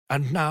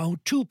And now,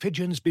 two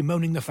pigeons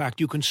bemoaning the fact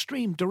you can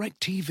stream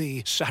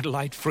DirecTV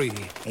satellite-free.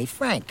 Hey,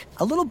 Frank,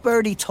 a little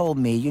birdie told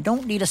me you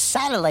don't need a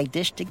satellite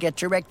dish to get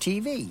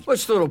DirecTV.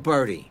 What's little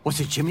birdie? Was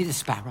it Jimmy the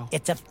Sparrow?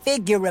 It's a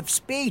figure of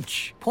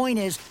speech. Point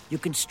is, you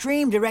can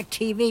stream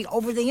DirecTV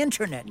over the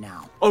internet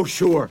now. Oh,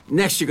 sure.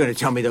 Next you're going to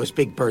tell me those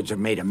big birds are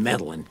made of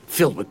metal and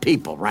filled with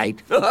people,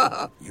 right?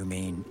 You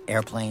mean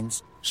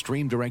airplanes?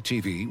 Stream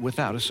DirecTV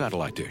without a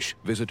satellite dish.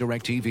 Visit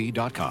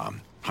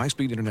DirecTV.com.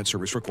 High-speed internet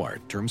service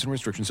required. Terms and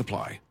restrictions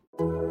apply.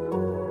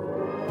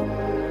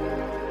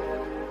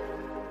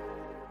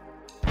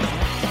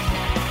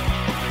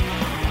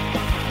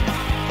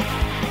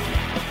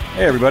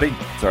 Hey everybody,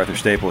 it's Arthur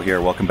Staple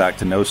here. Welcome back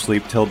to No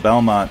Sleep Till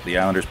Belmont, the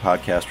Islanders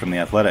podcast from The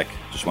Athletic.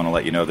 Just want to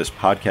let you know this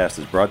podcast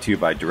is brought to you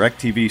by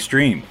DirecTV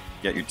Stream.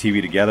 Get your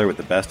TV together with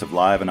the best of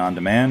live and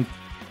on-demand.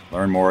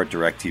 Learn more at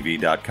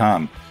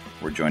DirecTV.com.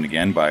 We're joined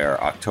again by our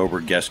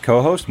October guest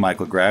co-host,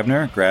 Michael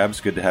Grabner.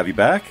 Grabs, good to have you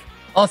back.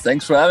 Oh,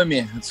 thanks for having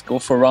me. Let's go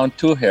for round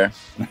 2 here.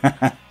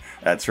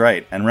 That's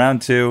right. And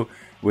round 2,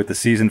 with the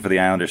season for the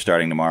Islanders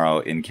starting tomorrow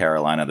in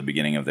Carolina, the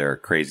beginning of their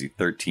crazy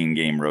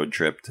 13-game road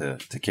trip to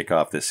kick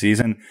off this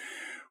season.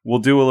 We'll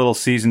do a little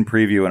season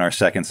preview in our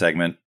second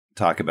segment,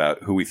 talk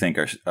about who we think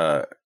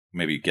are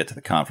maybe get to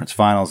the conference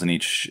finals in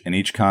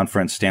each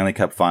conference, Stanley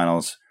Cup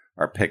finals,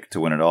 our pick to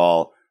win it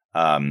all.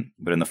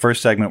 But in the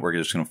first segment, we're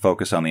just going to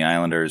focus on the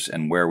Islanders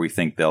and where we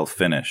think they'll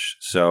finish.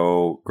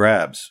 So,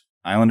 Grabs,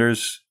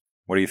 Islanders,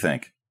 what do you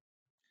think?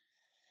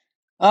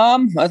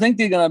 I think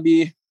they're going to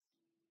be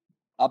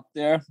up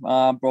there,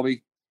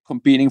 probably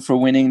competing for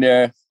winning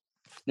their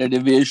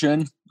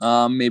division,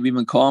 maybe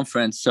even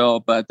conference.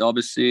 So, but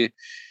obviously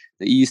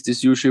the East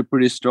is usually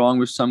pretty strong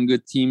with some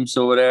good teams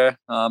over there.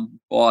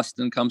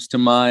 Boston comes to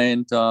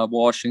mind.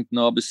 Washington,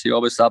 obviously,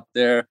 always up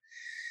there.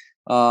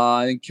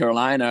 I think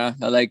Carolina,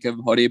 I like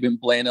how they've been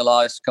playing the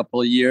last couple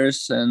of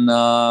years. And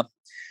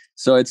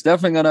so it's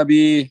definitely going to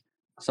be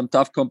some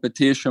tough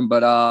competition,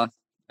 but I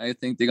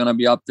think they're going to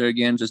be up there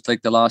again, just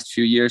like the last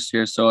few years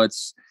here. So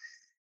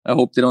I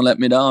hope they don't let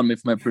me down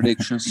with my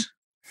predictions.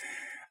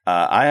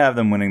 I have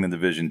them winning the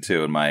division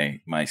too in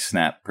my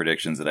snap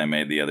predictions that I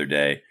made the other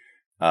day.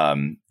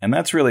 And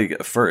that's really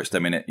a first. I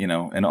mean,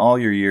 in all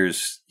your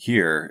years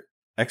here,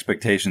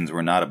 expectations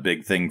were not a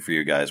big thing for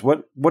you guys.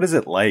 What is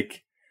it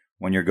like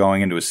when you're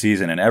going into a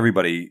season and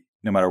everybody,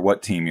 no matter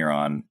what team you're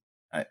on,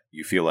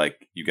 you feel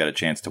like you got a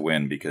chance to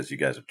win because you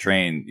guys have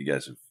trained, you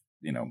guys have,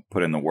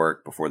 put in the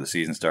work before the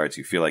season starts.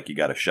 You feel like you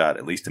got a shot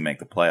at least to make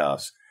the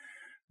playoffs.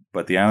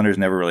 But the Islanders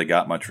never really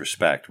got much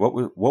respect.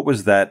 What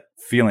was that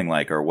feeling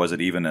like, or was it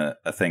even a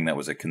thing that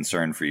was a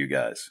concern for you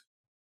guys?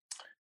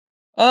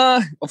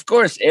 Of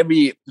course,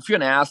 if you're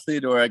an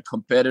athlete or a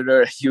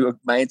competitor, your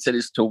mindset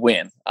is to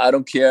win. I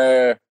don't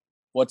care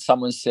what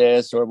someone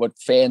says or what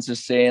fans are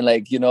saying.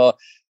 If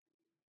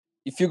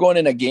you're going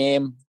in a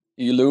game,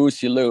 you lose,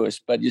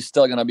 but you're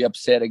still going to be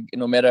upset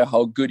no matter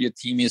how good your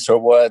team is or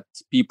what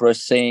people are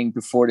saying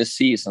before the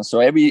season. So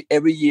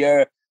every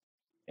year,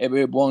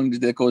 everyone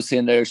that goes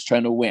in there is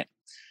trying to win.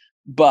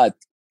 But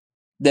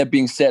that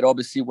being said,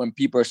 obviously, when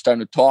people are starting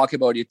to talk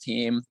about your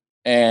team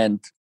and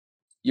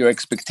your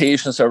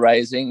expectations are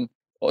rising,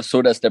 or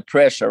so does the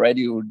pressure, right?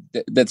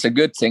 That's a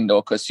good thing,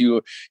 though, because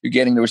you're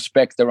getting the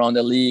respect around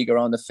the league,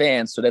 around the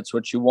fans. So that's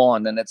what you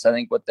want. And that's, I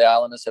think, what the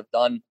Islanders have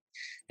done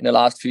in the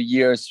last few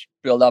years,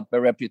 build up a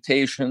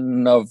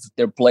reputation of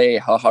their play,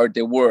 how hard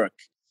they work,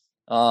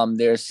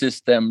 their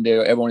system.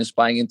 Everyone is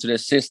buying into their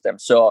system.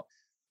 So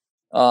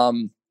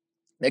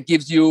that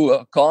gives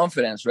you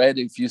confidence, right?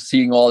 If you're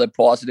seeing all the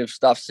positive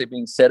stuff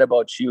being said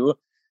about you.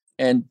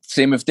 And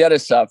same with the other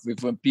stuff.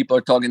 When people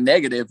are talking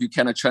negative, you're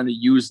kind of trying to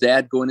use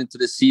that going into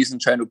the season,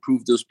 trying to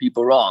prove those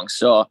people wrong.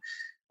 So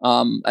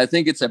I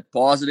think it's a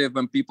positive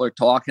when people are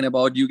talking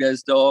about you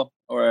guys, though,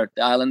 or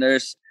the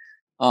Islanders,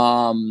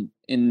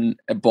 in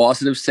a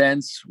positive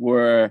sense,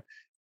 where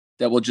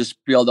that will just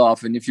build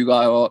off. And if you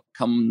guys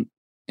come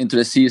into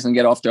the season,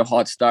 get off to a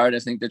hot start, I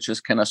think that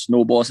just kind of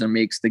snowballs and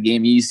makes the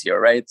game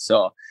easier, right?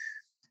 So,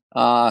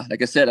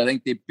 like I said, I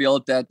think they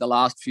built that the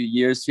last few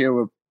years here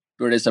where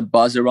there's a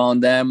buzz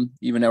around them,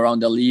 even around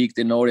the league.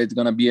 They know it's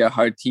going to be a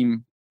hard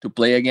team to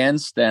play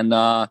against. And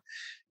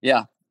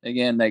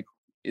again,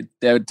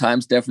 their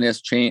times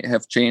definitely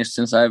have changed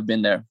since I've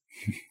been there.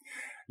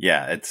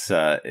 Yeah, it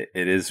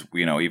is,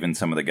 even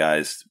some of the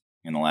guys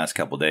in the last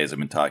couple of days have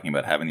been talking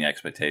about having the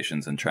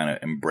expectations and trying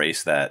to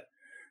embrace that.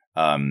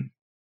 Does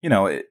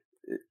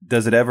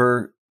it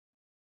ever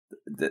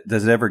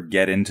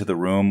get into the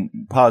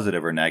room,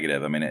 positive or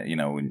negative? I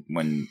mean,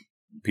 when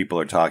people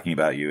are talking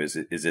about you, is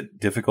it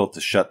difficult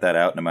to shut that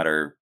out no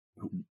matter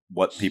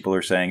what people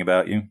are saying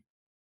about you?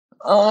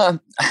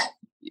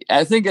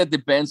 I think it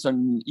depends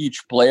on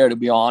each player, to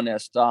be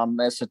honest.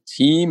 As a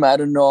team, I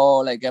don't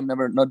know. I've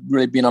not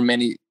really been on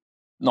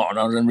not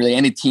really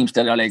any teams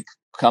that are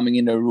coming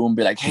in the room,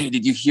 be like, "Hey,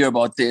 did you hear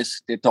about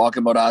this? They talk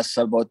about us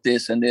about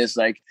this and this."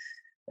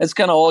 It's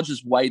kind of all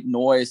just white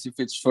noise.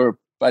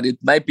 But it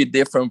might be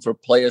different for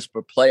players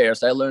per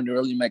players. I learned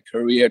early in my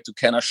career to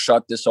kind of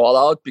shut this all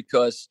out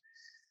because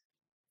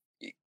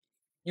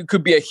you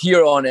could be a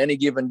hero on any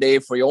given day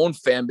for your own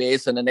fan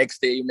base, and the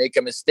next day you make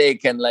a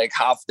mistake and like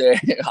half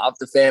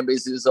the fan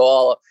base is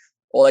all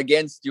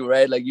against you,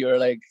 right? Like you're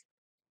like,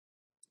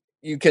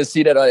 you can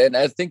see that. And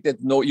I think that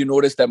you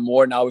notice that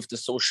more now with the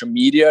social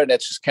media.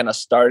 That just kind of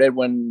started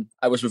when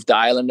I was with the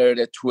Islander,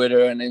 the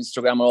Twitter and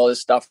Instagram and all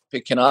this stuff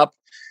picking up.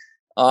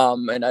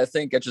 And I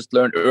think I just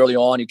learned early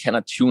on, you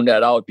cannot tune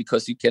that out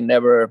because you can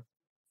never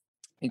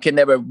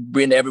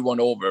win everyone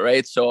over,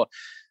 right? So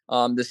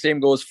the same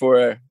goes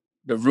for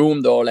the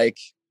room though. Like,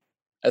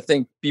 I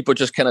think people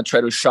just kind of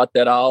try to shut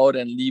that out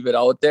and leave it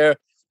out there.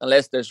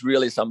 Unless there's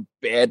really some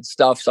bad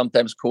stuff,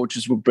 sometimes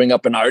coaches will bring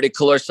up an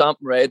article or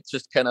something, right?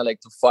 Just kind of like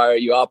to fire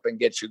you up and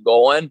get you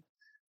going.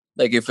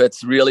 Like if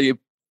it's really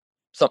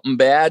something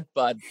bad,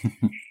 but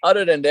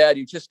other than that,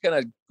 you just kind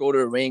of go to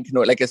the rink. You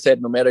know, like I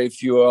said, no matter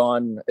if you're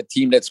on a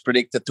team that's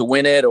predicted to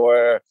win it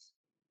or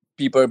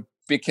people are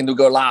picking to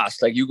go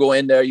last, like you go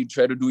in there, you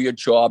try to do your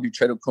job, you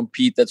try to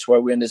compete. That's why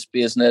we're in this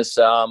business.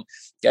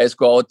 Guys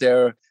go out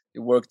there, they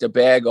work their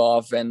bag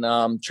off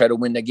and try to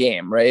win the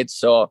game, right?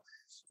 So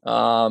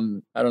I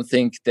don't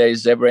think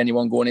there's ever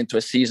anyone going into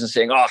a season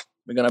saying, "Oh,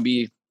 we're gonna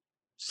be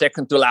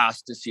second to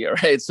last this year,"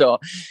 right? So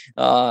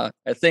I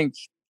think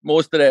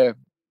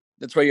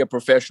that's why you're a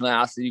professional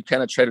athlete. You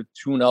kind of try to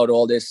tune out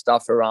all this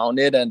stuff around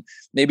it, and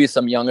maybe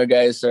some younger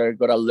guys are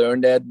gonna learn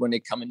that when they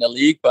come in the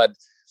league. But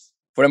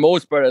for the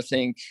most part, I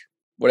think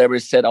whatever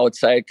is said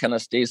outside kind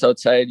of stays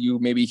outside. You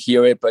maybe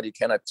hear it, but you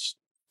cannot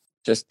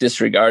just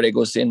disregard it.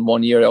 Goes in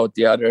one ear, out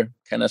the other,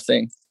 kind of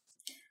thing.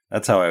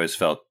 That's how I always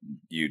felt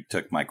you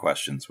took my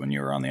questions when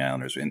you were on the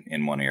Islanders,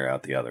 in one ear,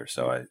 out the other.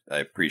 So I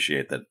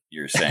appreciate that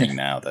you're saying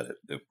now that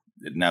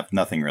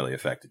nothing really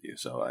affected you.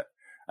 So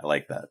I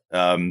like that.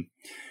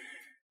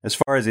 As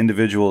far as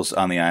individuals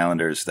on the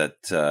Islanders that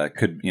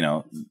could,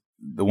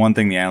 the one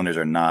thing the Islanders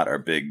are not are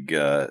big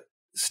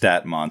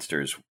stat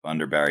monsters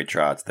under Barry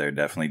Trotz. They're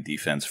definitely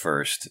defense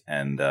first.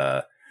 And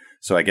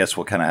so I guess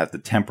we'll kind of have to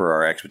temper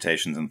our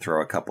expectations and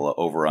throw a couple of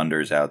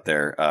over-unders out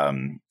there.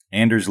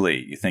 Anders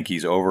Lee, you think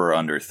he's over or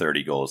under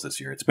 30 goals this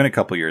year? It's been a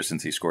couple of years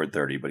since he scored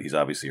 30, but he's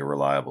obviously a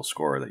reliable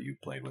scorer that you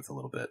played with a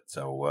little bit.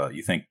 So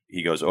you think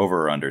he goes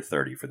over or under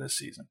 30 for this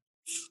season?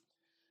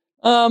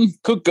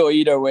 Could go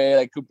either way.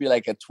 Like could be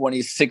like a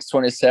 26,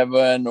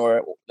 27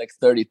 or like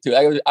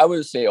 32. I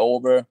would say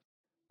over.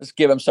 Let's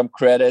give him some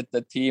credit.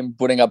 The team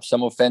putting up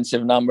some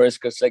offensive numbers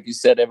because, like you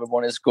said,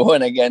 everyone is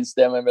going against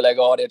them and we're like,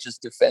 oh, they're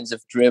just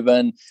defensive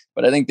driven.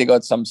 But I think they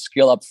got some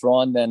skill up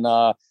front and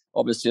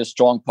obviously a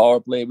strong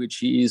power play, which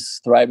he's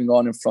thriving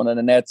on in front of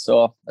the net.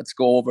 So let's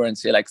go over and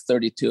say like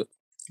 32.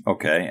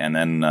 Okay. And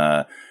then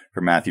for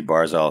Matthew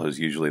Barzal, who's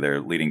usually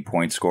their leading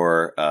point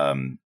scorer,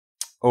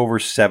 over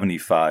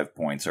 75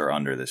 points or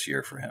under this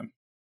year for him.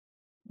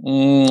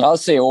 I'll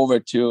say over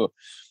too.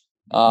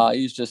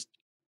 He's just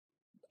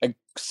a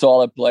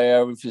solid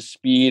player with his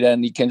speed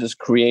and he can just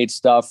create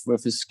stuff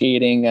with his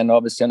skating. And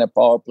obviously on the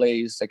power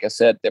plays, like I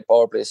said, the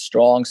power play is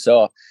strong.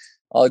 So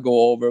I'll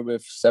go over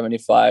with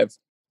 75.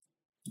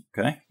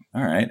 Okay.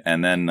 All right.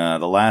 And then the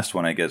last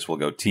one, I guess we'll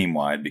go team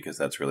wide because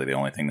that's really the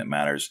only thing that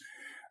matters.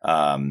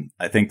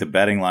 I think the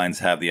betting lines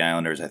have the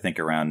Islanders, I think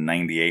around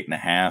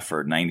 98.5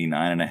 or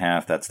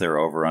 99.5. That's their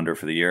over under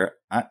for the year.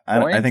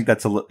 I think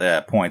that's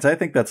points. I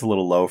think that's a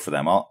little low for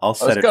them. I'll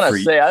set it for you. I was going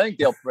to say, I think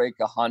they'll break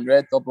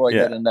 100. They'll probably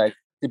get in that.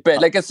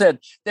 Like I said,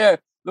 they're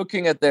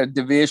looking at their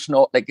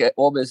divisional, they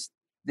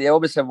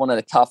always have one of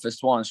the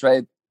toughest ones,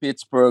 right?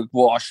 Pittsburgh,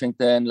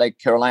 Washington, like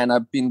Carolina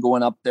have been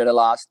going up there the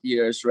last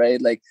years,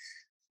 right? Like,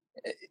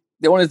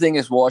 the only thing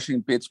is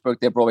Washington, Pittsburgh,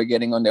 they're probably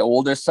getting on the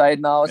older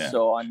side now. Yeah.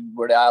 So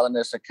where the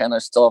Islanders are kind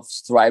of still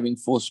thriving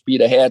full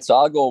speed ahead. So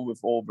I'll go with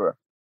over.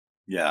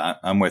 Yeah,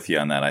 I'm with you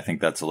on that. I think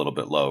that's a little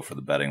bit low for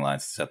the betting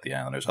lines to set the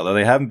Islanders, although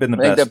they haven't been the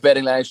best. I think the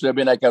betting line should have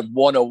been like a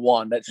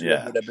 101. That should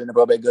have been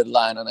probably a good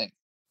line, I think.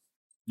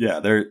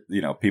 Yeah,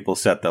 people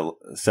set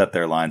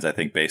their lines, I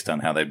think, based on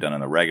how they've done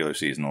in the regular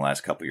season the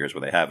last couple of years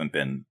where they haven't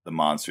been the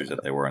monsters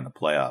that they were in the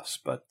playoffs.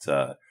 But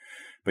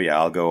yeah,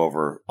 I'll go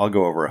over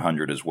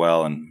 100 as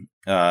well. And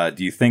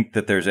do you think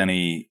that there's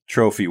any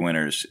trophy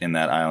winners in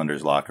that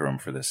Islanders locker room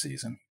for this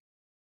season?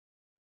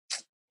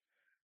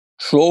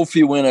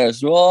 Trophy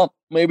winners? Well,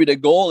 maybe the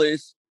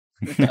goalies.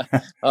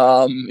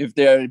 If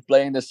they're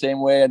playing the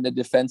same way and the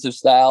defensive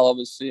style,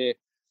 obviously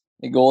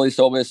the goalies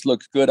always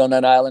look good on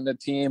an Islander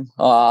team.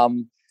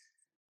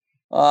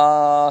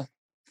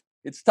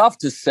 It's tough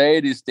to say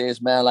these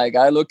days, man. Like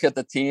I look at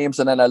the teams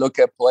and then I look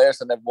at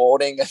players and they're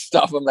voting and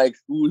stuff. I'm like,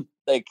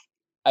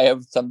 I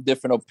have some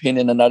different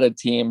opinion on other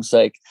teams,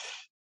 like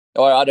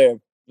or other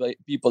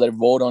people that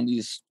vote on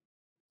these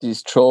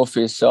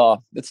trophies.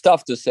 So it's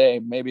tough to say.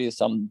 Maybe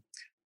someone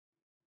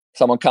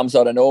comes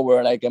out of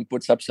nowhere and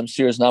puts up some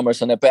serious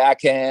numbers on the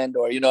backhand,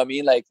 or you know what I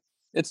mean. Like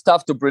it's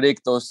tough to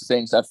predict those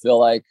things. I feel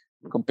like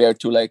compared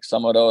to like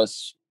some of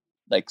those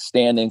like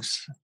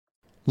standings.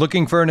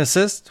 Looking for an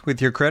assist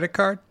with your credit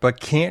card, but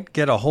can't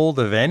get a hold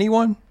of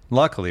anyone?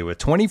 Luckily, with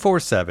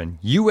 24/7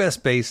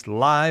 U.S.-based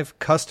live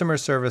customer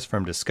service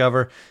from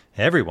Discover,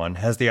 everyone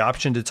has the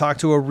option to talk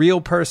to a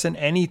real person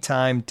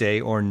anytime, day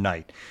or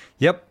night.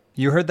 Yep,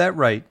 You heard that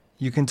right.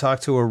 You can talk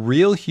to a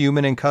real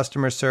human in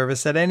customer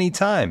service at any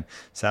time.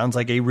 Sounds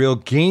like a real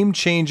game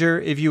changer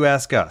if you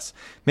ask us.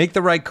 Make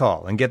the right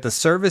call and get the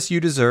service you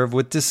deserve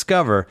with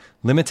Discover.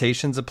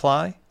 Limitations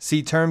apply.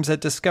 See terms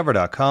at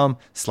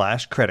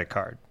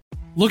discover.com/creditcard.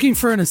 Looking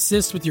for an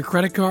assist with your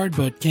credit card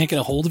but can't get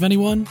a hold of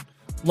anyone?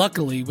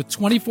 Luckily, with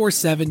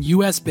 24/7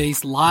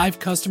 US-based live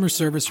customer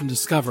service from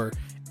Discover,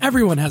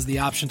 everyone has the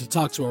option to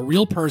talk to a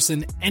real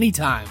person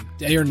anytime,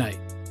 day or night.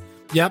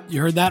 Yep,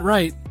 you heard that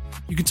right.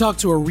 You can talk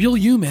to a real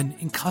human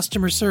in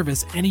customer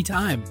service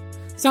anytime.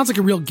 Sounds like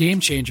a real game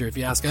changer if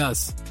you ask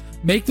us.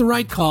 Make the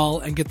right call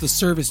and get the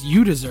service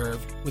you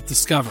deserve with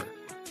Discover.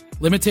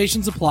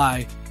 Limitations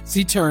apply.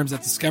 See terms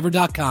at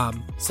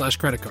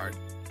discover.com/creditcard.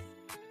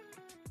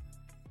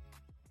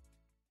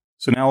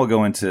 So now we'll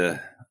go into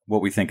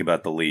what we think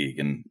about the league.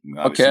 And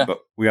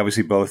we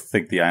obviously both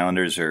think the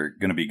Islanders are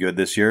going to be good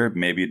this year,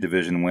 maybe a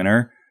division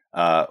winner.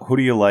 Who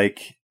do you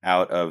like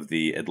out of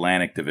the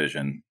Atlantic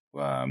Division?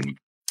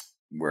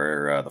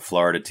 Where the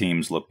Florida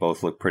teams look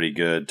pretty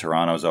good.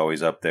 Toronto's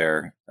always up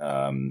there.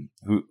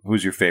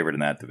 Who's your favorite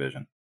in that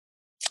division?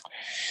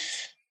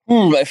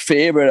 My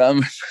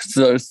favorite,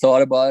 sort of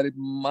thought about it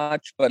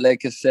much, but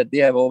like I said, they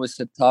have always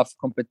a tough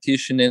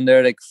competition in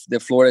there. Like the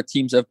Florida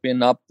teams have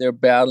been up there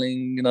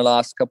battling in the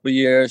last couple of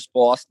years.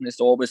 Boston is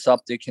always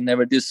up there. Can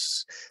never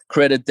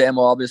discredit them,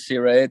 obviously,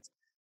 right?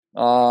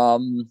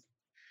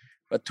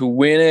 But to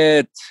win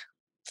it,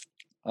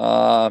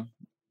 I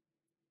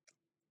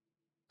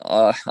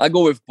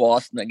go with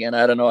Boston again.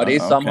 I don't know. They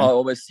somehow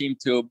always seem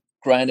to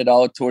grind it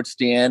out towards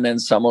the end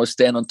and somehow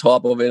stand on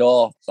top of it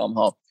all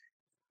somehow.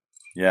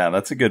 Yeah,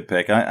 that's a good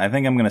pick. I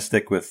think I'm going to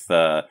stick with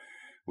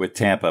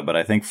Tampa, but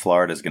I think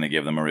Florida is going to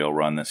give them a real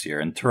run this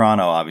year. And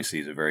Toronto obviously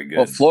is a very good.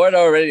 Well,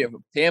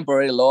 Tampa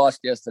already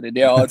lost yesterday.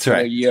 They're out for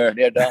a year.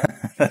 They're done.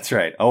 That's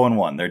right.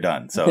 0-1. They're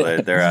done.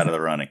 So they're out of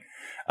the running.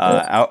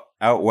 Out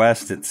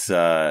west, it's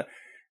a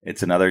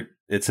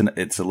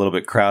little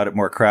bit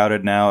more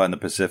crowded now in the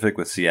Pacific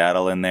with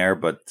Seattle in there,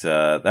 but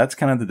that's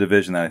kind of the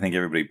division that I think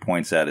everybody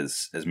points at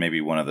as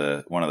maybe one of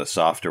the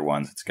softer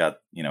ones. It's got,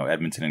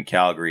 Edmonton and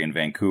Calgary and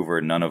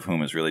Vancouver, none of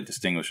whom has really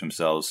distinguished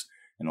themselves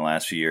in the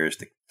last few years.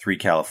 The three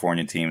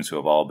California teams who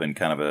have all been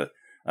kind of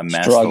a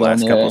mess the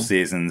last couple of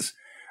seasons.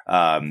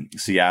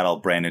 Seattle,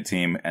 brand new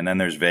team, and then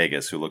there's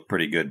Vegas, who looked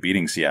pretty good,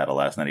 beating Seattle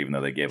last night, even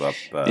though they gave up.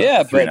 But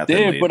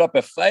they put up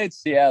a fight.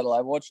 Seattle.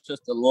 I watched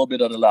just a little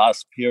bit of the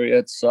last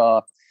period,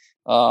 so.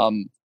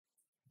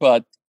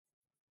 But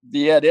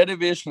their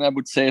division, I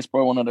would say, is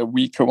probably one of the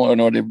weaker one,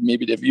 or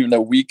maybe even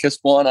the weakest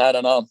one. I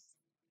don't know.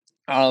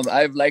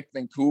 I've liked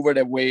Vancouver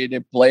the way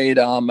they played.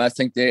 I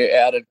think they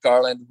added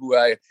Garland, who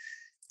I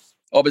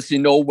obviously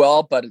know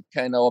well, but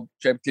kind of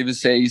objectively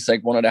say he's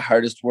like one of the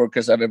hardest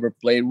workers I've ever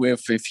played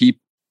with. If he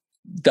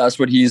does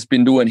what he's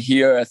been doing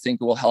here, I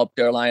think it will help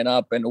their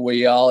lineup and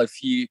OEL. If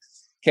he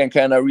can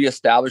kind of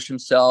reestablish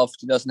himself,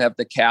 he doesn't have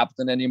the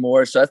captain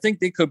anymore. So I think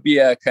they could be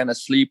a kind of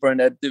sleeper in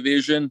that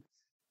division.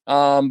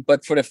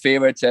 But for the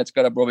favorites, it's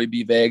got to probably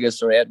be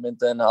Vegas or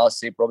Edmonton. I'll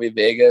say probably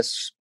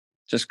Vegas,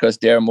 just because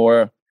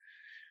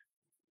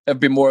have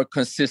been more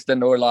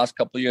consistent over the last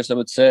couple of years, I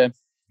would say.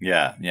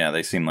 Yeah,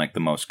 they seem like the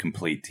most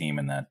complete team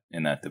in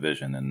that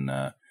division, and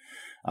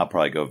I'll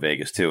probably go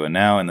Vegas too. And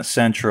now in the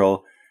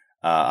Central,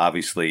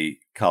 obviously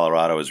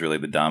Colorado is really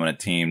the dominant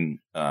team.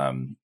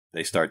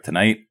 They start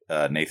tonight.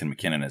 Nathan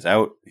MacKinnon is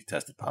out. He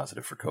tested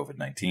positive for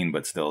COVID-19,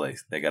 but still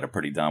they got a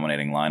pretty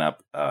dominating lineup.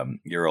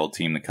 Your old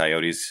team, the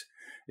Coyotes,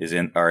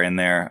 are in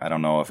there. I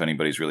don't know if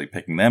anybody's really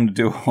picking them to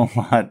do a whole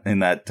lot in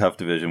that tough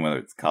division, whether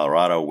it's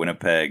Colorado,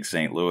 Winnipeg,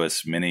 St.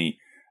 Louis, Mini.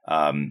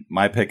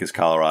 My pick is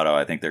Colorado.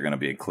 I think they're going to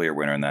be a clear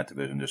winner in that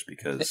division just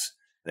because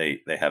they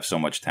have so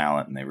much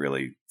talent and they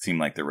really seem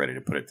like they're ready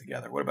to put it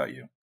together. What about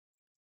you?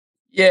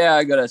 Yeah,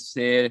 I gotta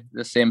say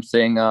the same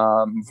thing.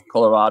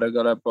 Colorado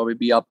gotta probably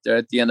be up there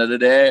at the end of the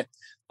day.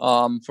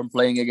 From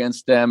playing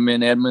against them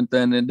in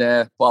Edmonton in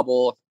the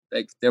bubble,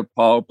 like their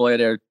power play,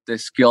 their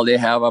skill they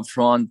have up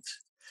front,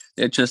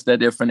 they're just a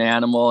different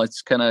animal.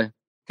 It's kind of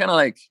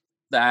like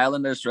the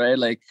Islanders, right?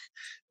 Like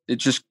they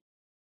just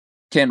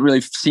can't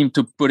really seem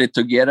to put it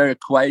together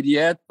quite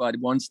yet. But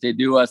once they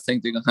do, I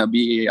think they're gonna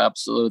be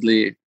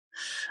absolutely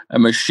a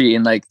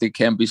machine. Like they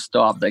can't be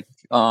stopped. Like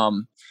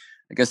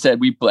I said,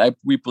 we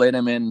played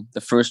them in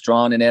the first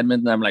round in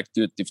Edmonton. I'm like,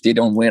 dude, if they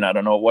don't win, I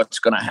don't know what's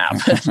going to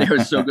happen. They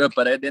were so good,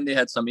 but then they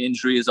had some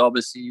injuries.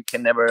 Obviously, you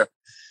never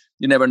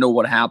know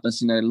what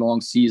happens in a long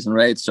season,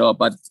 right? So,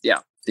 but yeah,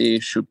 they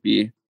should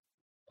be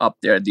up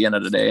there at the end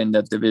of the day in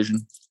that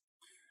division.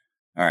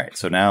 All right,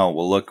 so now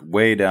we'll look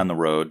way down the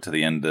road to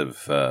the end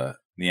of the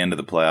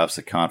playoffs,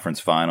 the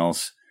conference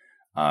finals.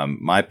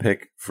 My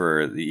pick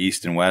for the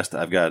East and West,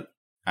 I've got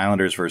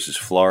Islanders versus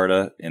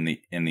Florida in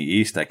the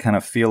East. I kind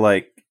of feel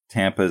like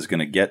Tampa is going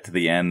to get to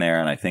the end there,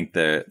 and I think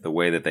the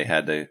way that they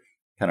had to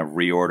kind of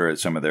reorder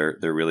some of their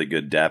really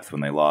good depth when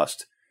they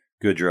lost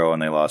Goodrow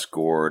and they lost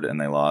Gord and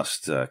they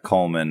lost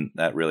Coleman,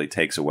 that really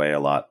takes away a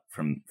lot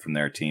from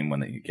their team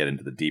when they get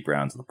into the deep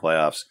rounds of the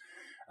playoffs.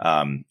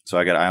 So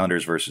I got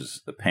Islanders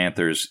versus the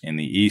Panthers in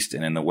the East,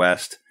 and in the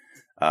West,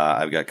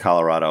 I've got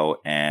Colorado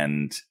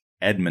and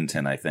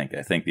Edmonton, I think.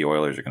 I think the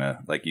Oilers are going to,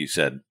 like you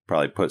said,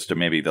 probably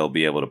maybe they'll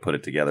be able to put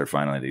it together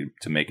finally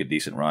to make a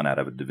decent run out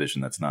of a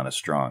division that's not as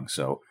strong.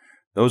 So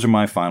those are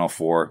my final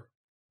four.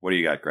 What do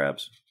you got,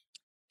 Grabs?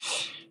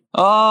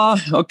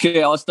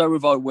 Okay, I'll start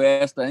with out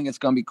west. I think it's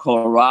going to be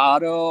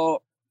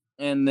Colorado.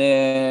 And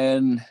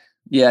then,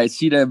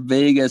 it's either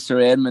Vegas or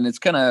Edmonton. It's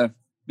kind of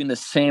been the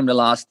same the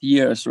last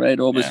years, right?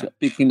 Always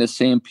picking the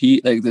same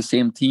the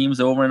same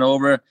teams over and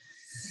over.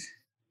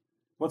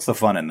 What's the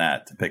fun in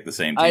that, to pick the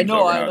same teams I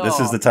know.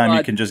 This is the time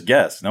you can just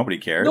guess. Nobody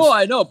cares. No,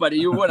 I know, but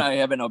you and I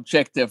have an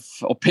objective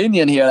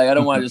opinion here. Like, I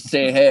don't want to just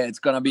say, hey, it's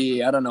going to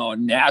be, I don't know,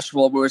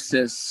 Nashville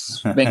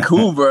versus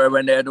Vancouver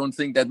when I don't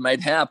think that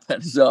might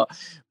happen. So,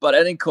 but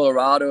I think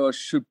Colorado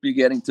should be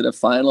getting to the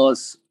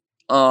finals.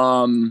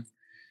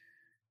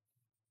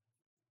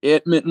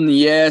 Edmonton,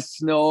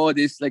 yes, no.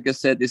 This, like I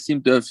said, they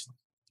seem to have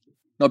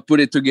not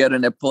put it together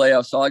in the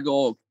playoffs. So I'll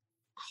go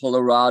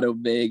Colorado,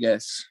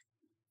 Vegas.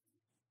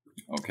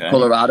 Okay.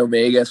 Colorado,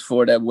 Vegas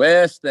for the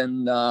West,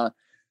 and the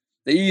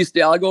East.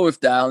 I'll go with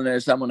the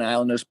Islanders. I'm on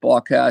Islanders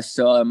podcast,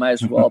 so I might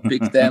as well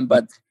pick them.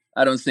 But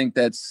I don't think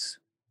I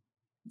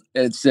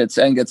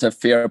think it's a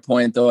fair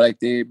point though. Like,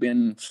 they've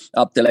been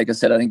up there. Like I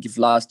said, I think if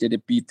last year they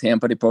beat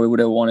Tampa, they probably would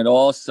have won it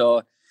all.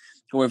 So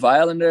go with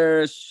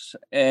Islanders.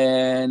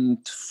 And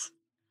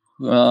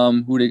who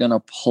are they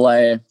gonna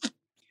play?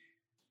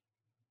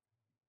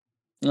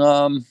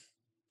 I'm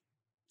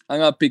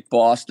gonna pick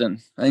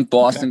Boston. I think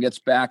Boston gets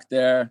back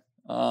there.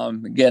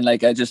 Again,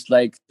 like, I just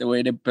like the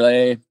way they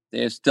play.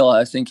 They still,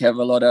 I think, have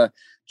a lot of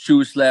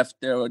juice left.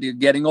 They're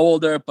getting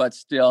older, but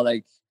still,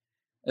 like,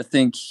 I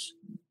think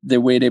the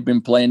way they've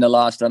been playing the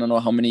last, I don't know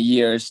how many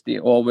years, they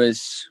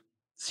always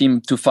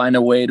seem to find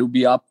a way to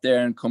be up there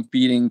and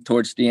competing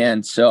towards the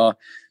end. So I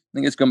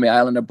think it's gonna be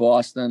Islander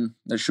Boston.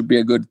 There should be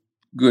a good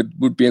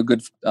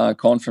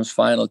conference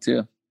final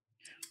too.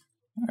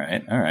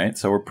 All right.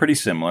 So we're pretty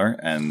similar,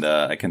 and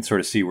I can sort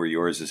of see where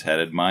yours is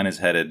headed. Mine is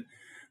headed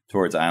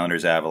towards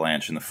Islanders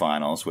Avalanche in the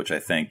finals, which I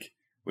think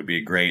would be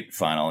a great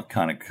final,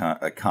 kind of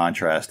a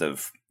contrast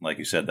of, like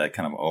you said, that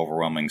kind of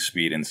overwhelming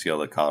speed and skill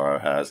that Colorado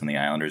has, and the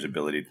Islanders'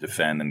 ability to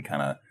defend and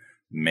kind of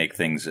make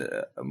things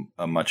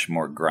a much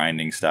more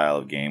grinding style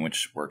of game,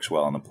 which works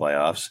well in the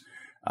playoffs.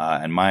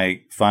 And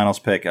my finals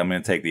pick, I'm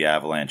going to take the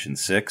Avalanche in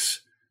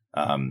 6.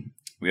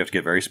 We have to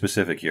get very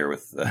specific here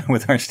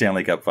with our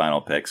Stanley Cup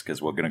final picks,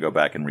 because we're going to go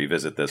back and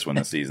revisit this when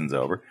the season's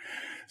over.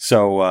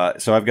 So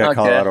I've got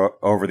Colorado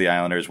over the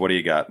Islanders. What do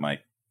you got,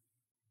 Mike?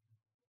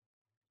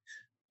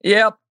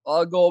 Yep,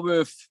 I'll go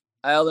with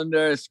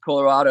Islanders,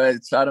 Colorado.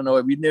 I don't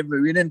know. We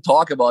didn't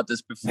talk about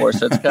this before,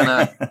 so it's kind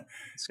of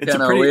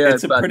weird.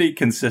 It's a pretty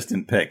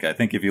consistent pick. I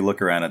think if you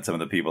look around at some of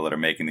the people that are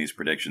making these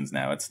predictions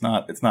now, it's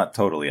not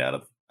totally out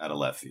of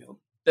left field.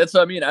 That's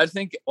what I mean. I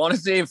think,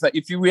 honestly,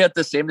 if we had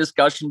the same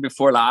discussion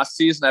before last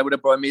season, I would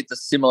have probably made the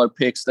similar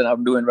picks that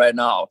I'm doing right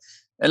now.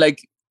 And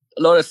like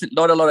a lot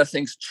of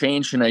things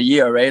change in a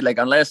year, right? Like,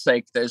 unless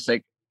like there's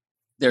like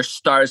their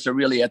stars are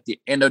really at the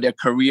end of their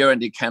career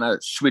and they kind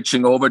of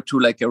switching over to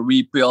like a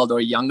rebuild or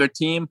a younger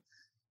team.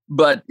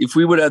 But if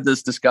we would have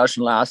this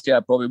discussion last year,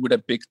 I probably would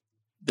have picked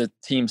the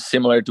team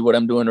similar to what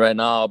I'm doing right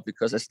now,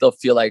 because I still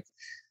feel like,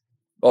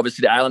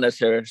 obviously, the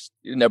Islanders are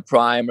in their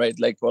prime, right?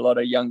 Like, a lot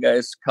of young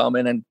guys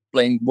coming and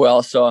playing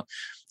well. So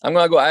I'm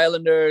going to go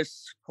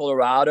Islanders,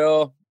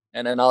 Colorado,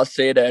 and then I'll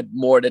say that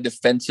more the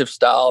defensive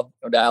style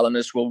of the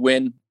Islanders will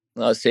win.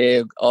 I'll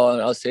say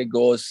it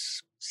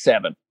goes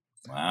 7.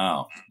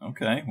 Wow.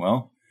 Okay.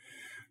 Well,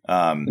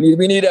 we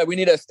need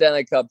a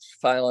Stanley Cup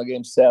final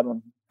game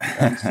 7.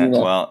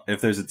 Well, if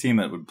there's a team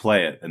that would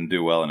play it and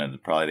do well in it,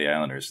 it's probably the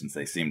Islanders, since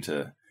they seem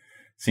to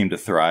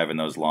thrive in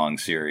those long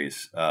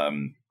series.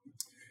 And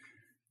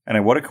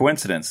what a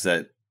coincidence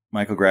that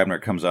Michael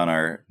Grabner comes on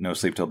our No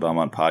Sleep Till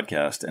Belmont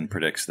podcast and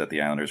predicts that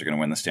the Islanders are going to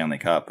win the Stanley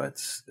Cup.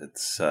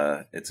 It's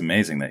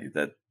amazing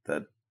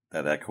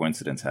that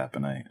coincidence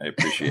happened. I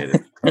appreciate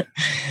it.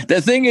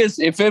 The thing is,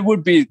 if it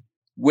would be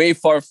way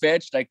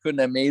far-fetched, I couldn't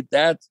have made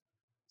that.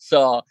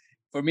 So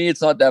for me,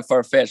 it's not that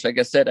far-fetched. Like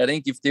I said, I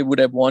think if they would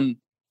have won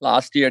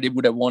last year, they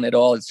would have won it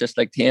all. It's just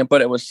like Tampa.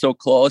 It was so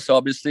close,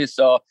 obviously.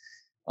 So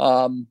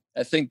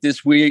I think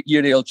this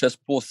year they'll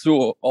just pull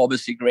through.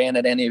 Obviously,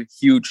 granted any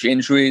huge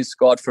injuries,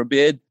 God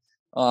forbid.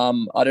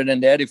 Other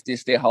than that, if they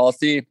stay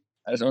healthy,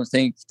 I don't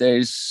think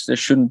there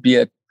shouldn't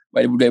be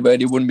why they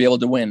wouldn't be able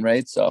to win,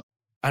 right? So.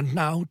 And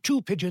now,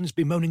 2 pigeons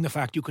bemoaning the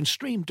fact you can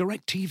stream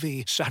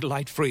DirecTV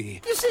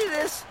satellite-free. You see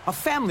this? A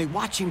family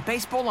watching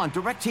baseball on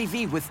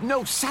DirecTV with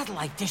no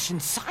satellite dish in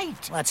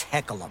sight. Let's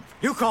heckle them.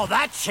 You call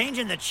that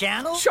changing the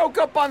channel? Choke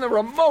up on the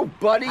remote,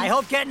 buddy. I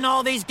hope getting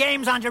all these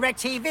games on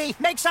DirecTV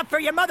makes up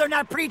for your mother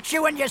not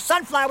pre-chewing your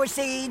sunflower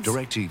seeds.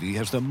 DirecTV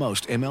has the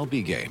most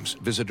MLB games.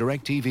 Visit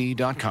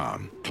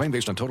DirecTV.com. Claim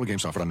based on total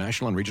games offered on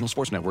national and regional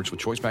sports networks with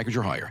choice package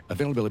or higher.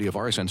 Availability of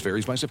RSNs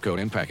varies by zip code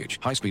and package.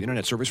 High-speed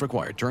internet service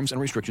required. Terms and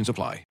restrictions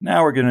apply.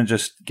 Now we're going to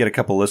just get a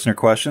couple listener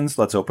questions.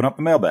 Let's open up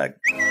the mailbag.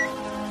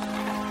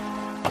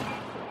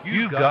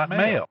 You got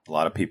mail. A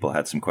lot of people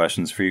had some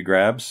questions for you,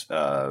 Grabs.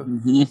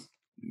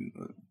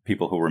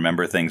 people who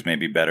remember things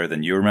maybe better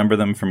than you remember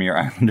them from your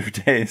Islander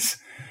days.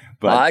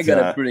 But I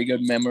got a pretty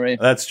good memory.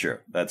 That's true.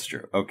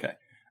 Okay.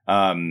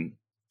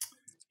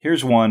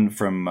 Here's one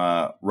from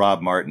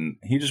Rob Martin.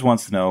 He just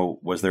wants to know,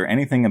 was there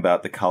anything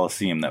about the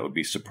Coliseum that would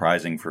be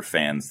surprising for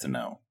fans to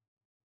know?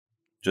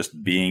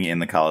 Just being in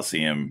the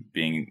Coliseum,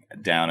 being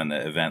down in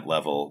the event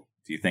level,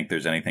 do you think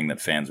there's anything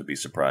that fans would be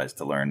surprised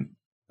to learn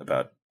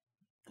about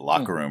the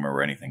locker room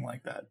or anything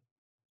like that?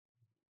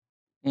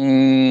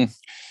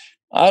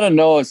 I don't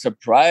know.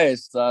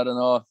 Surprised. I don't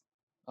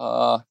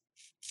know.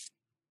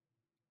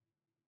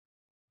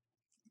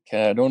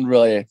 Okay, I don't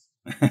really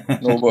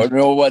know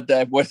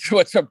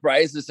what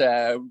surprises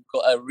a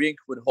rink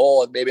would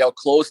hold. Maybe how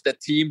close the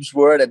teams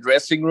were, the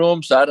dressing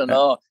rooms. I don't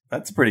know.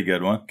 That's a pretty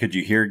good one. Could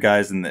you hear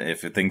guys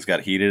if things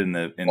got heated in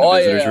the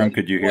visitors room?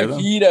 Could you hear them?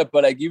 Heated,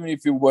 but like even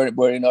if you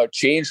were in our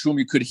change room,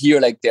 you could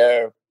hear like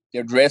their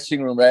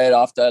dressing room right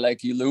after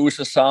like you lose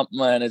or something,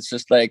 and it's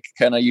just like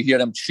kind of you hear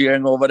them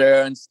cheering over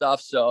there and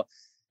stuff. So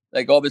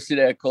like obviously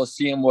the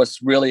Coliseum was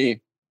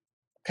really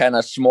kind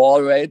of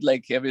small, right?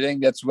 Like everything.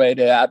 That's why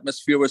the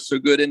atmosphere was so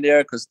good in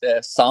there because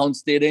the sound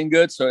stayed in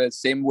good. So the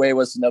same way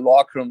was in the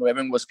locker room.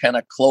 Everything was kind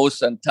of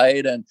close and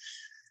tight, and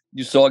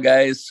you saw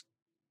guys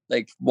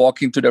like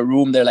walking to the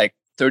room. They're like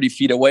 30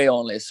 feet away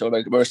only. So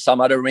like there were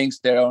some other rinks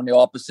there on the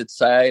opposite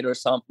side or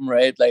something,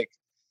 right? Like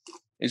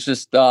it's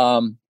just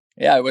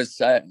it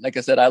was like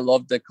I said, I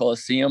loved the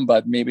Coliseum,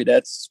 but maybe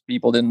that's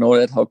people didn't know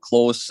that how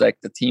close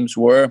like the teams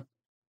were.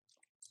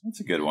 That's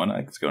a good one.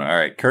 That's going. All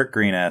right, Kirk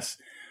Green asks,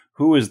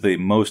 who was the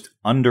most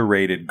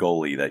underrated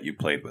goalie that you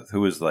played with?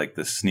 Who was like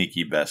the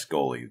sneaky best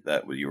goalie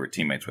that you were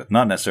teammates with?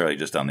 Not necessarily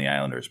just on the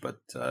Islanders, but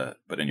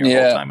in your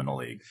whole time in the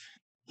league.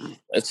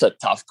 It's a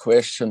tough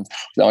question.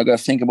 I got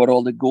to think about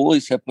all the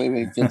goalies I played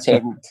with.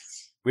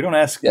 We don't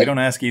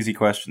ask easy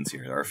questions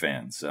here, our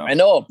fans. So I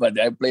know, but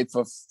I played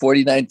for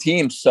 49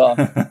 teams, so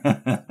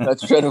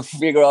let's try to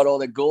figure out all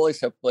the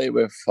goalies I played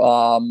with.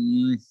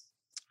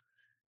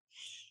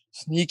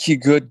 Sneaky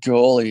good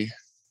goalie.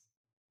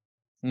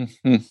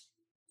 Mm-hmm.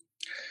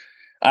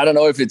 I don't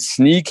know if it's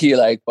sneaky,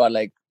 but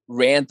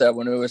Ranta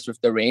when it was with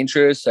the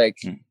Rangers,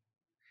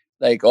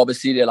 like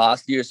obviously the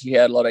last years he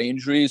had a lot of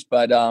injuries,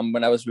 but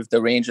when I was with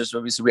the Rangers,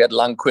 obviously we had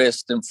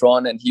Lundqvist in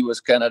front and he was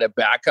kind of the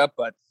backup,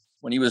 but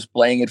when he was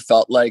playing, it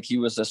felt like he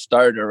was a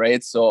starter,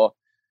 right? So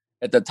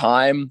at the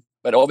time,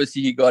 but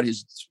obviously he got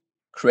his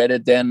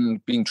credit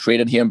then being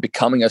traded here and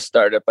becoming a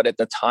starter. But at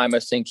the time, I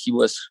think he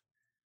was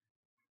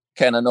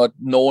kind of not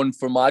known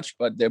for much,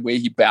 but the way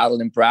he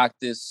battled in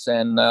practice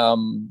and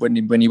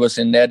when he was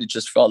in net, it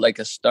just felt like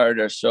a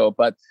starter. So,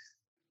 but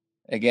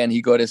again,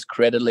 he got his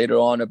credit later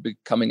on of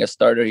becoming a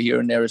starter here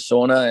in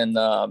Arizona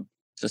and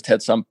just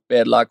had some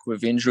bad luck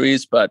with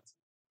injuries, but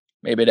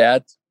maybe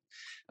that.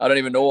 I don't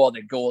even know all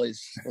the goalies.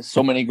 There's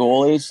so many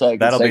goalies.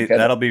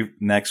 That'll be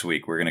next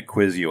week. We're going to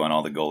quiz you on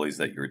all the goalies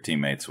that you were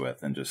teammates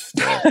with, and just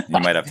you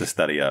might have to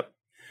study up.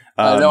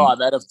 I know. I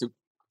might have to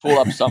pull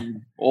up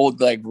some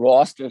old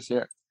rosters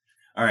here.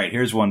 All right,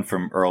 here's one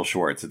from Earl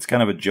Schwartz. It's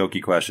kind of a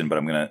jokey question, but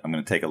I'm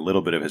gonna take a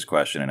little bit of his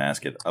question and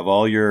ask it. Of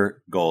all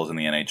your goals in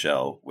the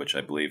NHL, which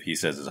I believe he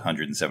says is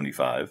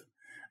 175,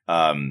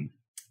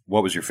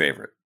 what was your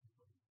favorite?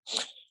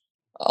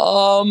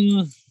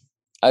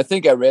 I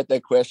think I read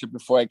that question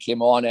before I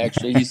came on.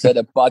 Actually, he said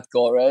a butt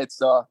goal, right?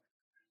 So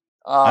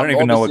I don't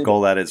even know what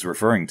goal that is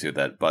referring to.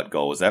 That butt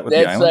goal, was that with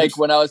the Islanders? That's like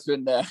when I was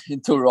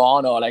in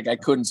Toronto. Like I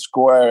couldn't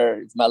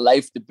score; my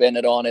life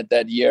depended on it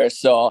that year.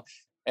 So,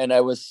 and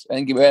I was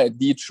in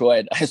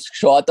Detroit. I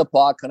shot the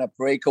puck on a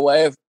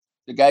breakaway.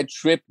 The guy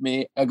tripped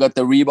me. I got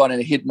the rebound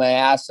and it hit my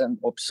ass and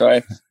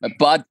my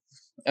butt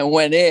and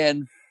went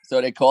in. So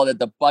they called it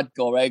the butt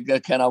goal, right?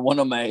 Kind of one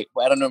of my,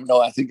 I don't even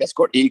know. I think I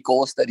scored 8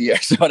 goals that year.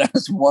 So that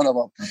was one of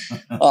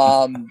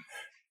them.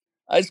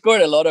 I scored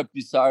a lot of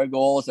bizarre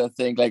goals. I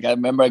think I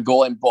remember a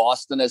goal in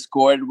Boston I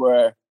scored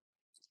where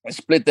I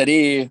split the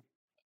D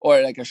or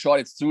I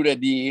shot it through the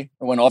D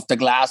and went off the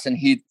glass and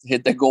hit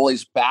the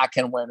goalie's back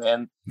and went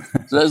in.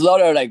 So there's a lot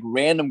of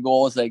random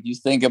goals you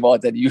think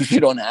about that usually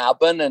don't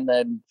happen. And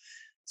then,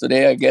 so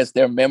I guess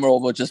they're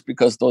memorable just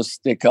because those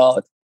stick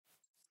out.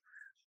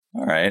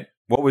 All right.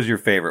 What was your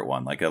favorite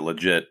one? Like a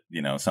legit,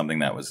 something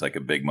that was like a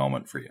big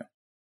moment for you?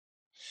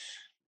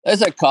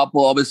 There's a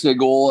couple. Obviously, a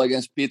goal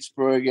against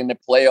Pittsburgh in the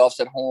playoffs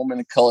at home in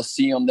the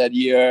Coliseum that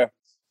year.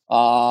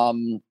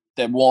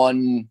 That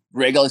one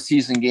regular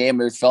season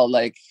game, it felt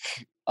like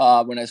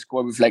when I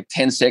scored with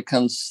 10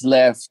 seconds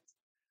left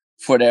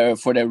for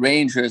the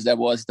Rangers. That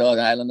was the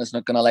Islanders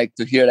not gonna like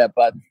to hear that,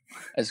 but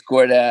I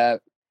scored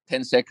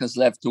 10 seconds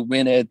left to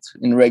win it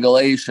in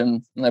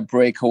regulation in a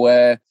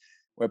breakaway.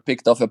 Or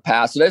picked off a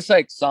pass. So there's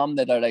some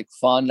that are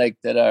fun,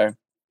 that are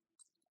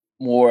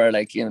more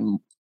in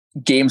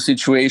game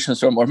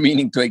situations or more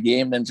meaning to a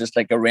game than just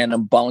a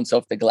random bounce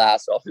off the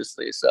glass,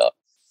 obviously. So,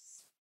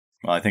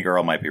 well, I think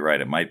Earl might be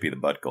right. It might be the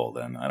butt goal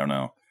then. I don't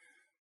know.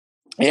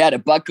 Yeah, the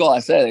butt goal. I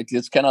said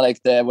it's kind of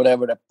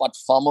the butt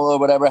fumble or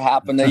whatever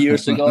happened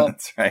years ago.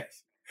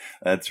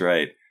 That's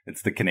right.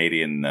 It's the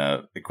Canadian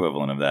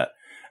equivalent of that.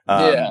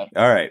 All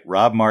right.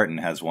 Rob Martin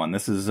has one.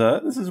 This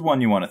is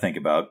one you want to think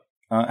about.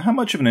 How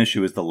much of an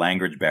issue is the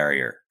language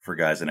barrier for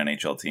guys in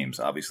NHL teams?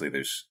 Obviously,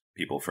 there's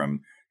people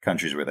from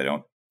countries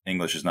where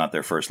English is not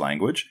their first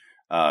language.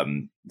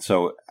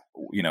 So,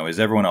 is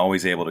everyone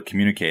always able to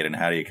communicate, and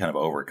how do you kind of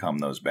overcome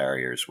those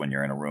barriers when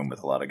you're in a room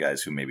with a lot of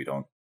guys who maybe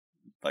don't,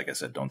 like I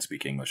said, don't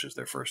speak English as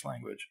their first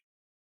language?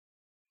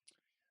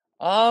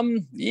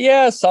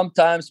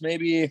 Sometimes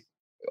maybe.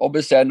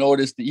 Obviously, I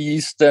noticed the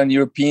Eastern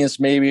Europeans,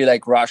 maybe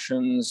like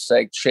Russians,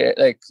 like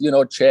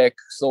Czech,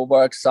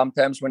 Slovak.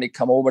 Sometimes when they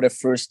come over the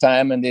first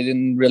time and they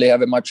didn't really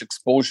have much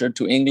exposure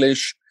to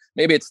English,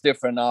 maybe it's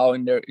different now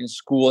in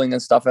schooling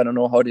and stuff. I don't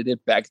know how they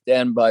did back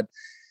then, but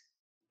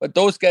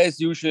those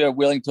guys usually are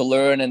willing to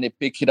learn and they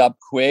pick it up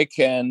quick.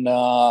 And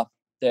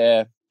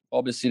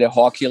obviously the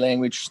hockey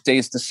language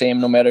stays the same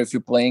no matter if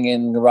you're playing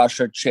in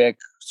Russia, Czech,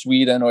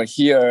 Sweden, or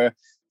here.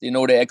 They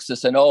know the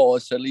X's and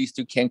O's, so at least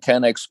you can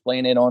kind of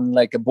explain it on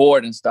like a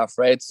board and stuff,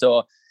 right?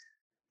 So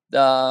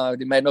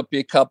they might not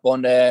pick up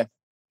on the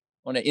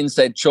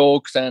inside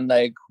jokes and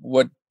like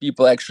what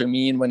people actually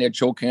mean when they're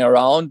joking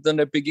around in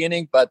the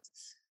beginning, but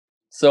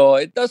so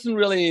it doesn't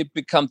really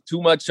become too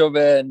much of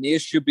an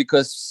issue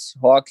because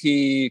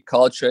hockey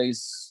culture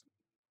is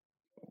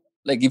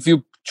like if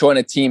you join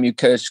a team, you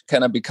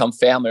kind of become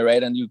family,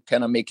 right? And you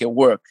kind of make it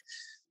work.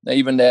 Now,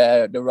 even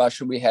the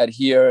Russian we had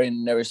here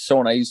in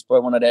Arizona, he's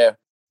probably one of the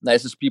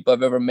nicest people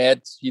I've ever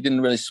met. He didn't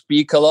really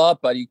speak a lot,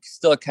 but he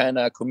still kind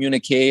of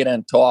communicate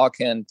and talk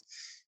and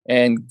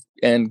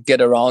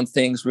get around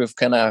things with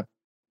kind of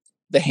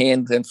the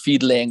hand and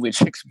feet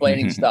language,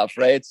 explaining stuff,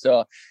 right?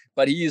 So,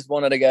 but he's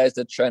one of the guys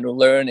that's trying to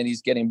learn and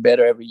he's getting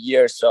better every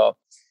year. So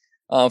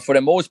for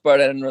the most part,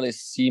 I didn't really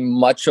see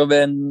much of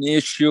an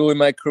issue in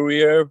my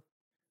career.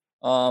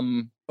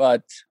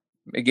 But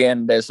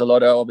again, there's a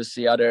lot of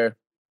obviously other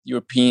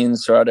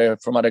Europeans or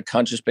from other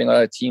countries playing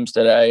other teams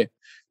that I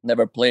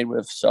never played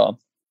with. So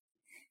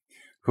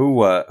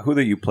who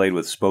that you played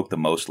with spoke the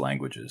most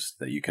languages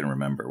that you can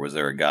remember? Was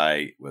there a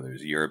guy, whether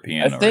he's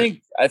European?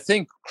 I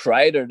think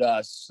Kreider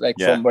does.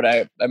 From what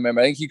I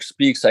remember, I think he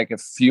speaks like a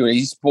few.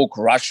 He spoke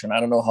Russian. I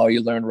don't know how he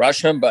learned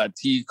Russian, but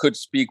he could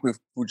speak with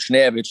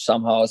Buchnevich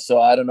somehow. So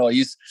I don't know.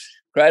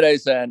 Kreider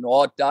is an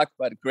odd duck,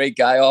 but great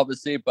guy,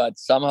 obviously. But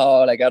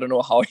somehow, I don't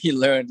know how he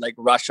learned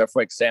Russia,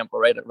 for example,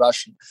 right?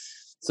 Russian.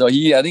 So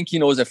I think he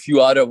knows a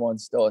few other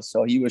ones though.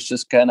 So he was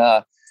just kind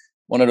of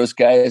one of those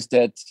guys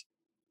that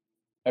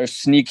are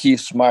sneaky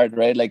smart,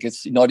 right?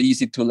 It's not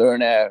easy to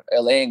learn a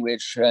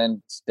language,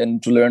 and then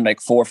to learn 4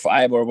 or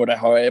 5 or whatever,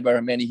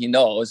 however many he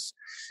knows,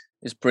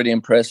 is pretty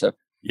impressive.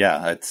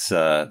 Yeah,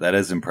 that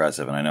is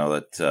impressive, and I know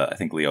that I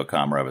think Leo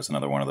Komarov is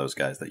another one of those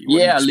guys that you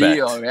wouldn't expect.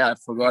 Leo. Yeah, I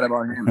forgot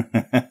about him.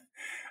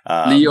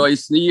 Leo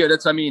is Leo.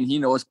 That's he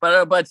knows,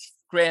 but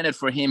granted,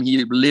 for him,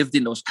 he lived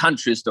in those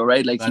countries, though,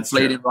 right? He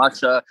played in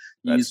Russia.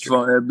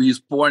 He's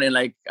born in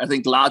I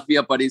think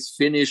Latvia, but he's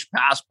Finnish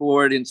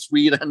passport in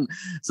Sweden.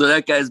 So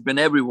that guy's been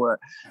everywhere.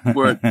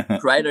 Where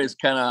Kreider is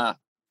kind of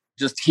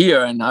just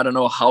here, and I don't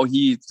know how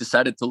he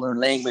decided to learn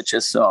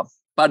languages. So,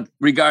 but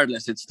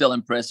regardless, it's still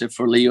impressive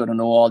for Leo to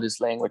know all these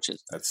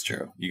languages. That's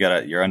true.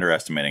 You're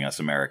underestimating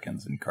us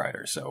Americans in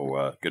Kreider.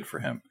 So good for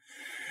him.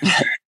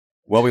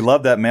 Well, we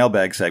love that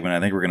mailbag segment. I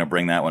think we're going to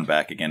bring that one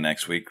back again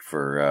next week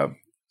for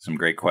some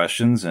great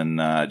questions.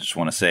 And I just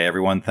want to say,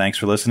 everyone, thanks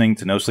for listening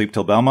to No Sleep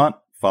Till Belmont.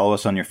 Follow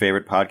us on your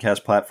favorite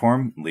podcast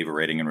platform. Leave a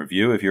rating and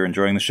review. If you're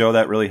enjoying the show,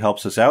 that really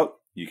helps us out.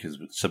 You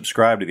can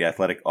subscribe to the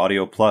Athletic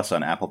Audio Plus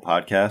on Apple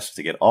Podcasts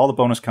to get all the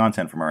bonus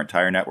content from our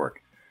entire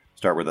network.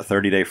 Start with a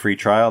 30-day free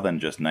trial,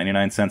 then just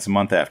 99 cents a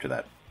month after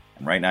that.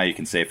 And right now you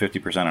can save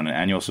 50% on an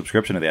annual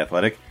subscription to The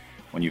Athletic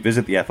when you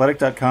visit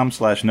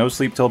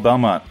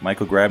theathletic.com/NoSleepTillBelmont.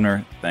 Michael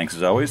Grabner, thanks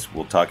as always.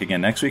 We'll talk again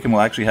next week, and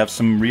we'll actually have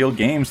some real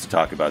games to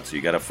talk about, so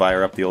you got to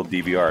fire up the old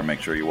DVR and make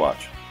sure you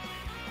watch.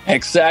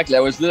 Exactly. I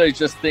was literally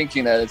just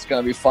thinking that it's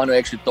going to be fun to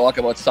actually talk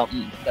about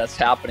something that's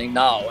happening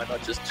now and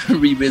not just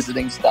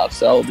revisiting stuff.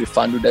 So it'll be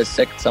fun to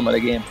dissect some of the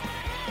game.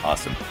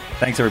 Awesome.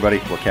 Thanks,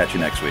 everybody. We'll catch you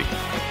next week.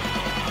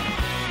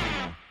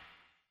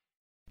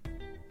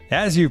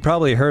 As you've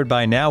probably heard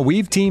by now,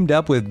 we've teamed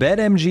up with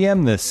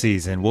BetMGM this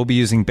season. We'll be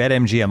using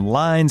BetMGM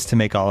lines to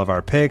make all of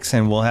our picks,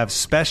 and we'll have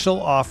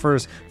special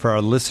offers for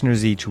our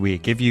listeners each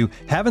week. If you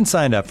haven't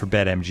signed up for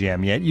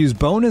BetMGM yet, use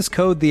bonus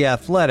code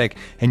THEATHLETIC,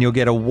 and you'll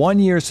get a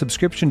 1-year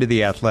subscription to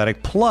The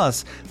Athletic,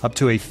 plus up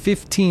to a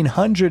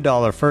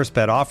 $1,500 first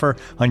bet offer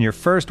on your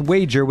first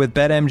wager with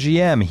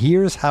BetMGM.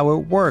 Here's how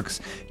it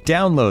works.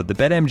 Download the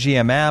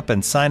BetMGM app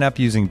and sign up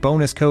using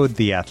bonus code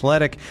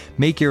THEATHLETIC.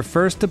 Make your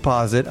first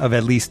deposit of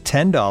at least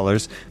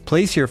 $10,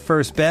 place your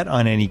first bet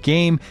on any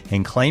game,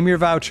 and claim your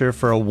voucher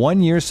for a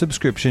 1-year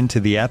subscription to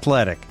The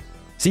Athletic.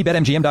 See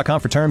BetMGM.com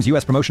for terms.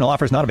 U.S. promotional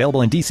offers not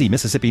available in D.C.,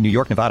 Mississippi, New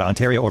York, Nevada,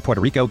 Ontario, or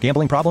Puerto Rico.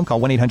 Gambling problem? Call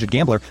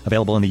 1-800-GAMBLER.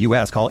 Available in the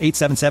U.S. Call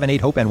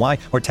 877-8-HOPE-NY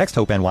or text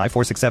HOPE-NY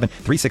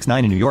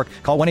 467-369 in New York.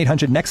 Call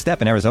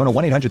 1-800-NEXT-STEP in Arizona.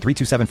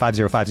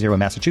 1-800-327-5050 in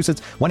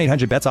Massachusetts.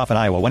 1-800-BETS-OFF in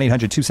Iowa.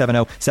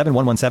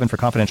 1-800-270-7117 for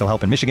confidential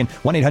help in Michigan.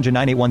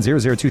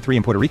 1-800-981-0023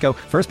 in Puerto Rico.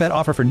 First bet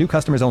offer for new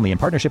customers only in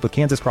partnership with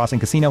Kansas Crossing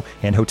Casino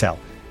and Hotel.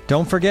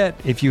 Don't forget,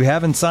 if you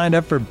haven't signed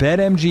up for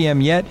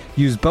BetMGM yet,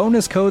 use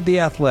bonus code The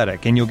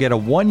Athletic, and you'll get a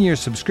 1-year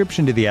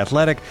subscription to The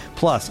Athletic,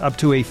 plus up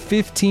to a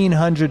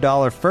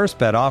 $1,500 first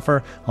bet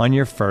offer on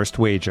your first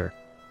wager.